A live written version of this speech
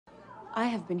I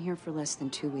have been here for less than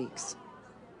 2 weeks.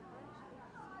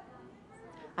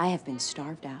 I have been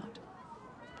starved out,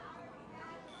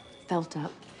 felt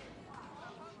up,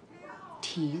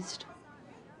 teased,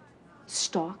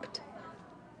 stalked,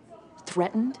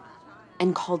 threatened,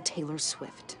 and called Taylor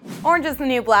Swift. Orange is the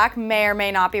New Black may or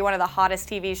may not be one of the hottest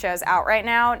TV shows out right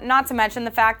now, not to mention the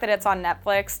fact that it's on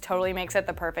Netflix totally makes it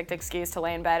the perfect excuse to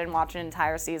lay in bed and watch an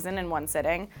entire season in one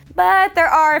sitting. But there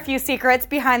are a few secrets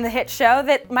behind the hit show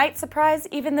that might surprise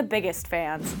even the biggest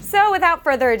fans. So without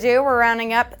further ado, we're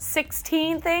rounding up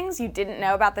 16 things you didn't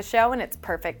know about the show and its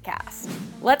perfect cast.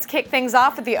 Let's kick things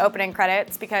off with the opening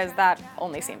credits because that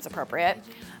only seems appropriate.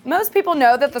 Most people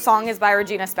know that the song is by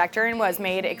Regina Spektor and was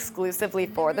made exclusively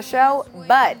for the show,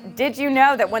 but did you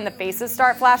know that when the faces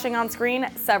start flashing on screen,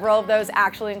 several of those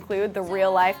actually include the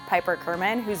real-life Piper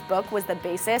Kerman, whose book was the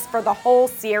basis for the whole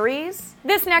series?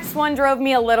 This next one drove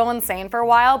me a little insane for a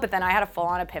while, but then I had a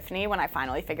full-on epiphany when I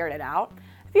finally figured it out.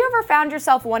 Have you ever found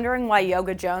yourself wondering why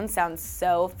Yoga Jones sounds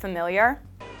so familiar?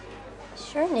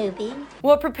 Sure, newbie.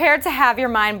 Well, prepare to have your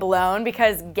mind blown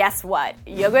because guess what?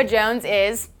 Yoga Jones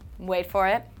is, wait for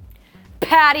it,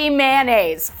 Patty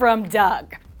Mayonnaise from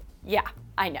Doug. Yeah,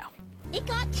 I know. It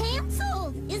got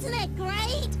canceled. Isn't that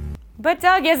great? But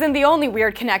Doug isn't the only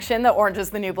weird connection that Orange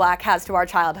is the New Black has to our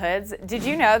childhoods. Did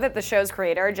you know that the show's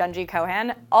creator, Jenji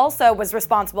Kohan, also was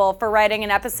responsible for writing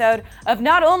an episode of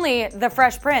not only The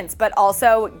Fresh Prince, but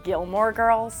also Gilmore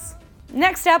Girls?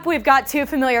 Next up, we've got two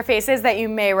familiar faces that you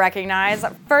may recognize.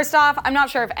 First off, I'm not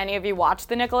sure if any of you watched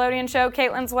the Nickelodeon show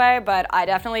Caitlin's Way, but I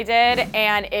definitely did.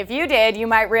 And if you did, you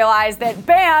might realize that,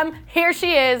 bam, here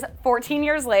she is, 14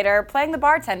 years later, playing the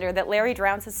bartender that Larry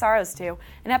drowns his sorrows to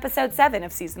in episode 7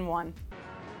 of season 1.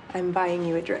 I'm buying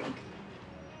you a drink.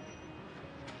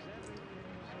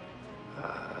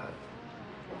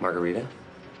 Margarita?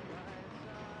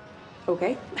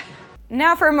 Okay.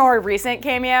 Now for a more recent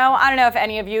cameo. I don't know if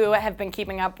any of you have been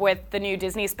keeping up with the new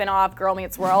Disney spin-off Girl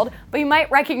Meets World, but you might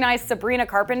recognize Sabrina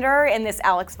Carpenter in this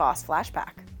Alex Voss flashback.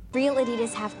 Real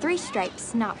Adidas have 3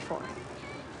 stripes, not 4.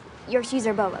 Your shoes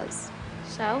are Bobo's.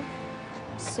 So?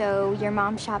 So your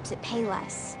mom shops at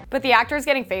Payless. But the actors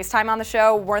getting FaceTime on the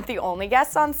show weren't the only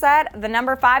guests on set. The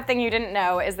number 5 thing you didn't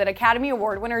know is that Academy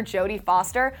Award winner Jodie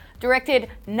Foster directed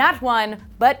not 1,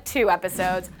 but 2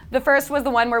 episodes. The first was the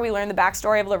one where we learned the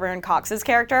backstory of Laverne Cox's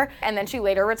character, and then she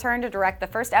later returned to direct the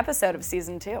first episode of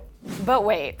season 2. But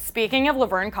wait, speaking of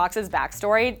Laverne Cox's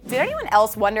backstory, did anyone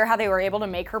else wonder how they were able to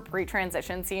make her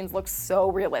pre-transition scenes look so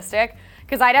realistic?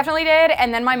 Because I definitely did,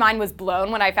 and then my mind was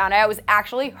blown when I found out it was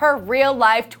actually her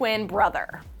real-life twin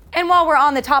brother. And while we're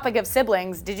on the topic of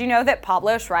siblings, did you know that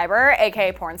Pablo Schreiber,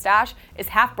 aka Pornstache, is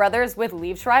half brothers with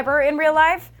Liev Schreiber in real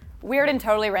life? Weird and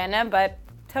totally random, but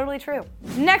totally true.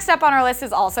 Next up on our list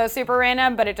is also super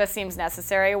random, but it just seems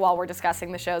necessary while we're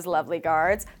discussing the show's lovely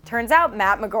guards. Turns out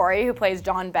Matt McGorry, who plays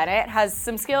John Bennett, has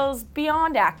some skills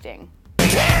beyond acting.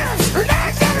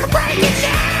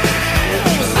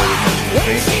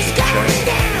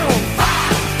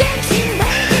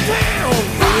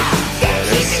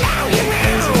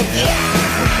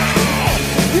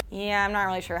 Yeah, I'm not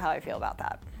really sure how I feel about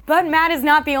that. But Matt is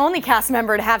not the only cast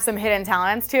member to have some hidden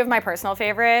talents. 2 of my personal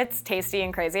favorites, Tasty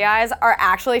and Crazy Eyes, are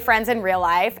actually friends in real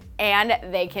life, and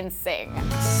they can sing.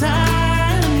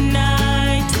 Silent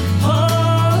night,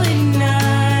 holy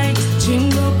night,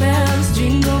 jingle bells,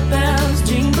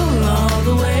 jingle all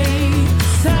the way.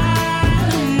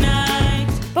 Silent night.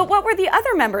 But what were the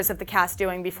other members of the cast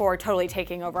doing before totally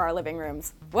taking over our living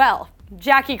rooms? Well,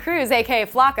 Jackie Cruz, aka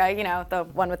Flocka, you know, the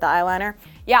one with the eyeliner.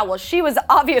 Yeah, well, she was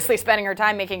obviously spending her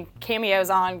time making cameos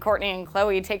on Courtney and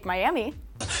Chloe Take Miami.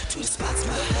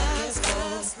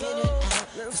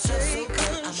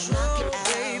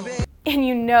 And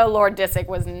you know Lord Disick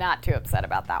was not too upset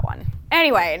about that one.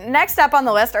 Anyway, next up on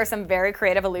the list are some very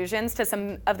creative allusions to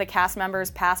some of the cast members'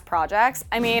 past projects.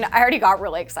 I mean, I already got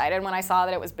really excited when I saw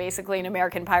that it was basically an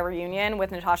American Pie reunion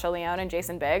with Natasha Lyonne and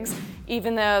Jason Biggs,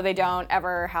 even though they don't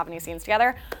ever have any scenes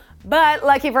together. But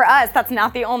lucky for us, that's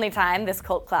not the only time this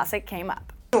cult classic came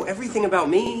up. You know everything about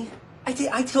me. I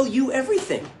tell you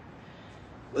everything.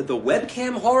 The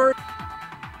webcam horror,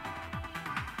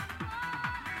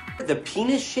 the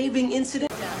penis shaving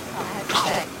incident.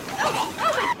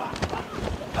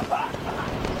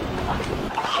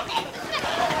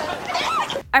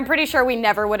 I'm pretty sure we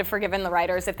never would have forgiven the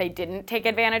writers if they didn't take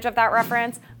advantage of that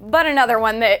reference, but another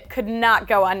one that could not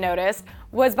go unnoticed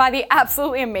was by the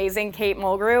absolutely amazing Kate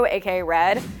Mulgrew, aka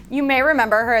Red. You may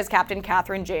remember her as Captain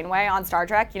Catherine Janeway on Star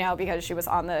Trek, you know, because she was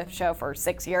on the show for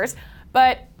 6 years,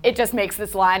 but it just makes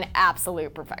this line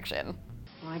absolute perfection.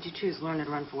 Why'd you choose Learn and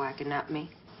Run for whacking at me?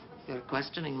 You're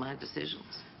questioning my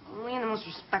decisions. Only in the most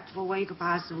respectful way you could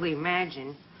possibly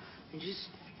imagine. I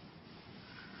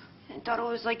thought it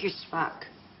was like your Spock.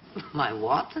 My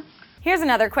what? Here's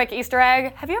another quick Easter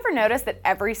egg. Have you ever noticed that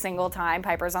every single time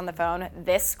Piper's on the phone,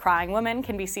 this crying woman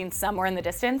can be seen somewhere in the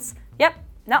distance? Yep,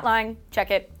 not lying.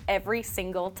 Check it every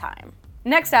single time.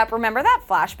 Next up, remember that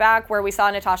flashback where we saw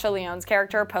Natasha Lyonne's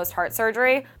character post-heart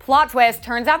surgery? Plot twist,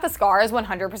 turns out the scar is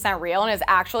 100% real and is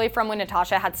actually from when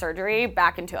Natasha had surgery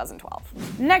back in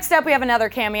 2012. Next up, we have another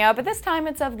cameo, but this time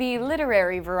it's of the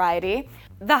literary variety.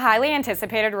 The highly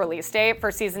anticipated release date for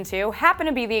season 2 happened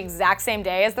to be the exact same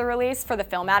day as the release for the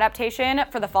film adaptation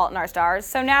for The Fault in Our Stars,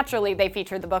 so naturally they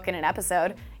featured the book in an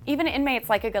episode. Even inmates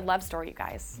like a good love story, you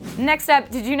guys. Next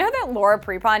up, did you know that Laura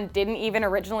Prepon didn't even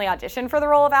originally audition for the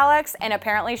role of Alex, and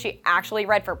apparently she actually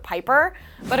read for Piper?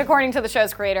 But according to the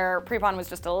show's creator, Prepon was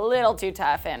just a little too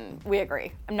tough, and we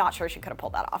agree. I'm not sure she could have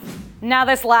pulled that off. Now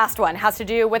this last one has to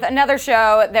do with another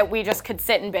show that we just could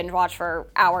sit and binge watch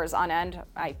for hours on end.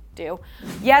 I do.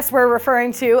 Yes, we're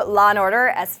referring to Law &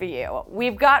 Order SVU.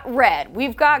 We've got Red,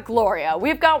 we've got Gloria,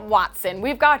 we've got Watson,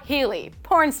 we've got Healy,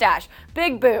 Pornstache,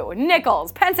 Big Boo,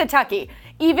 Nichols, Pensatucky,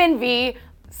 even V.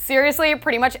 Seriously,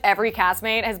 pretty much every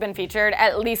castmate has been featured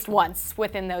at least once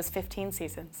within those 15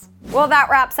 seasons. Well, that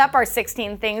wraps up our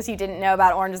 16 things you didn't know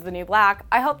about Orange is the New Black.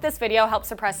 I hope this video helped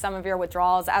suppress some of your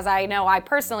withdrawals, as I know I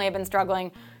personally have been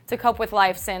struggling to cope with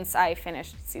life since I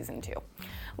finished season 2.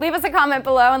 Leave us a comment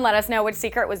below and let us know which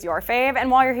secret was your fave.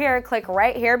 And while you're here, click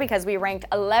right here because we ranked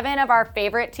 11 of our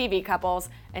favorite TV couples.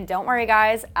 And don't worry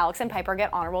guys, Alex and Piper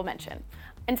get honorable mention.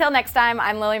 Until next time,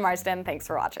 I'm Lily Marston. Thanks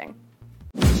for watching.